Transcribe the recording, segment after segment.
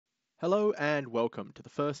Hello and welcome to the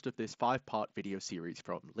first of this 5-part video series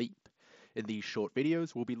from Leap. In these short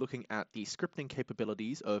videos, we'll be looking at the scripting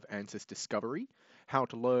capabilities of Ansys Discovery, how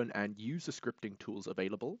to learn and use the scripting tools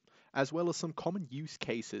available, as well as some common use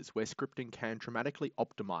cases where scripting can dramatically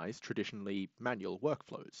optimize traditionally manual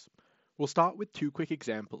workflows. We'll start with two quick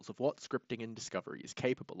examples of what scripting in Discovery is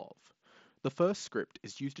capable of. The first script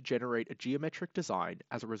is used to generate a geometric design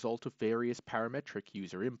as a result of various parametric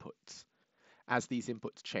user inputs. As these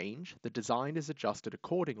inputs change, the design is adjusted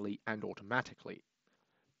accordingly and automatically.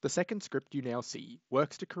 The second script you now see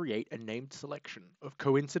works to create a named selection of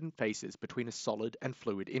coincident faces between a solid and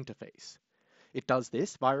fluid interface. It does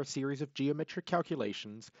this via a series of geometric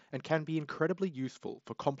calculations and can be incredibly useful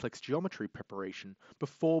for complex geometry preparation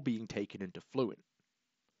before being taken into Fluent.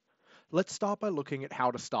 Let's start by looking at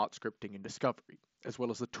how to start scripting in Discovery, as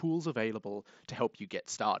well as the tools available to help you get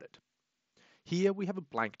started. Here we have a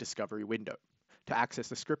blank Discovery window. To access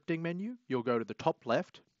the scripting menu, you'll go to the top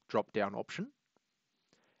left drop-down option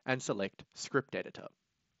and select Script Editor.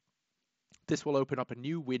 This will open up a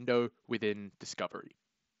new window within Discovery.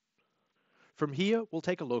 From here, we'll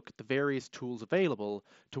take a look at the various tools available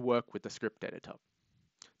to work with the script editor.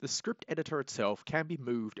 The script editor itself can be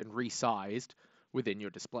moved and resized within your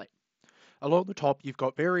display. Along the top, you've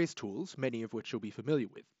got various tools, many of which you'll be familiar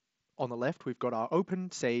with. On the left, we've got our Open,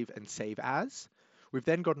 Save, and Save As. We've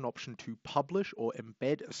then got an option to publish or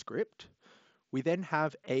embed a script. We then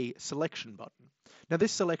have a selection button. Now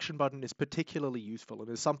this selection button is particularly useful and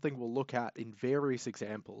is something we'll look at in various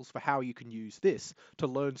examples for how you can use this to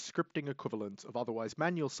learn scripting equivalents of otherwise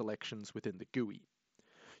manual selections within the GUI.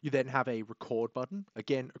 You then have a record button,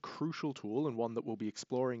 again a crucial tool and one that we'll be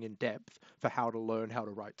exploring in depth for how to learn how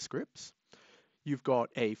to write scripts. You've got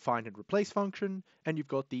a find and replace function, and you've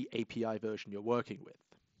got the API version you're working with.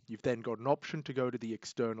 You've then got an option to go to the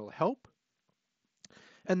external help,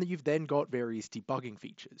 and then you've then got various debugging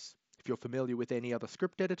features. If you're familiar with any other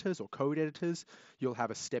script editors or code editors, you'll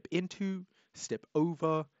have a step into, step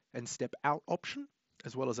over, and step out option,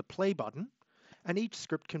 as well as a play button, and each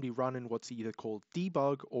script can be run in what's either called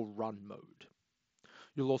debug or run mode.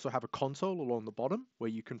 You'll also have a console along the bottom where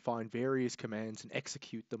you can find various commands and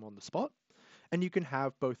execute them on the spot, and you can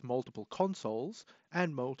have both multiple consoles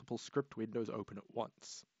and multiple script windows open at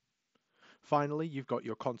once. Finally, you've got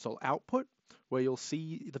your console output, where you'll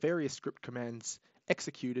see the various script commands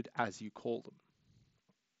executed as you call them.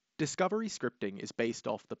 Discovery scripting is based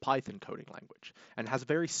off the Python coding language and has a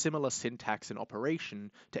very similar syntax and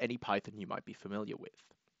operation to any Python you might be familiar with.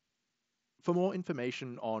 For more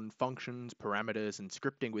information on functions, parameters, and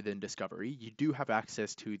scripting within Discovery, you do have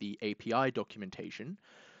access to the API documentation.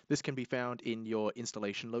 This can be found in your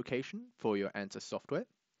installation location for your Ansys software,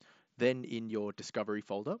 then in your Discovery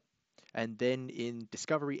folder, and then in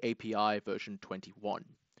Discovery API version 21.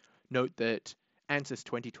 Note that Ansys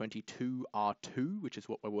 2022 R2, which is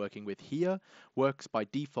what we're working with here, works by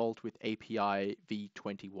default with API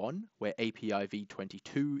v21, where API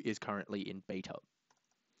v22 is currently in beta.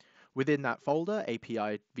 Within that folder,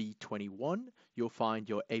 API v21, you'll find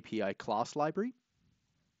your API class library.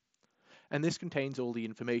 And this contains all the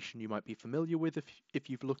information you might be familiar with if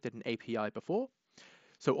you've looked at an API before.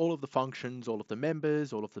 So all of the functions, all of the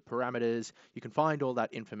members, all of the parameters, you can find all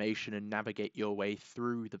that information and navigate your way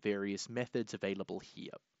through the various methods available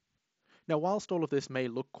here. Now, whilst all of this may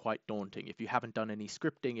look quite daunting if you haven't done any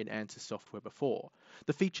scripting in Ansys software before,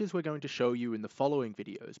 the features we're going to show you in the following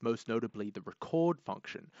videos, most notably the record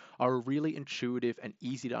function, are a really intuitive and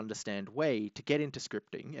easy to understand way to get into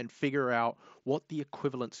scripting and figure out what the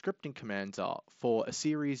equivalent scripting commands are for a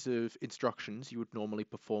series of instructions you would normally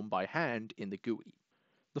perform by hand in the GUI.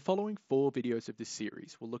 The following 4 videos of this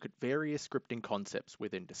series will look at various scripting concepts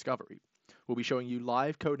within Discovery. We'll be showing you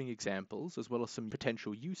live coding examples as well as some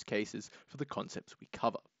potential use cases for the concepts we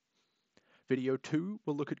cover. Video 2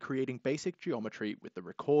 will look at creating basic geometry with the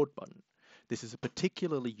record button. This is a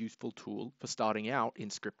particularly useful tool for starting out in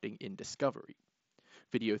scripting in Discovery.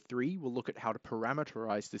 Video 3 will look at how to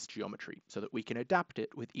parameterize this geometry so that we can adapt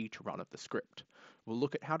it with each run of the script. We'll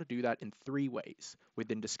look at how to do that in 3 ways: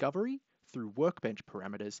 within Discovery, through workbench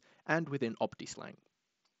parameters, and within OptiSlang.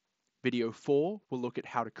 Video 4 will look at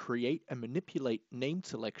how to create and manipulate named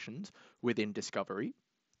selections within Discovery.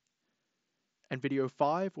 And video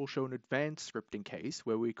 5 will show an advanced scripting case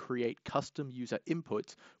where we create custom user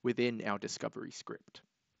inputs within our Discovery script.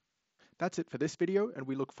 That's it for this video, and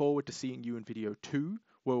we look forward to seeing you in video 2,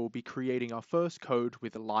 where we'll be creating our first code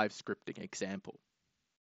with a live scripting example.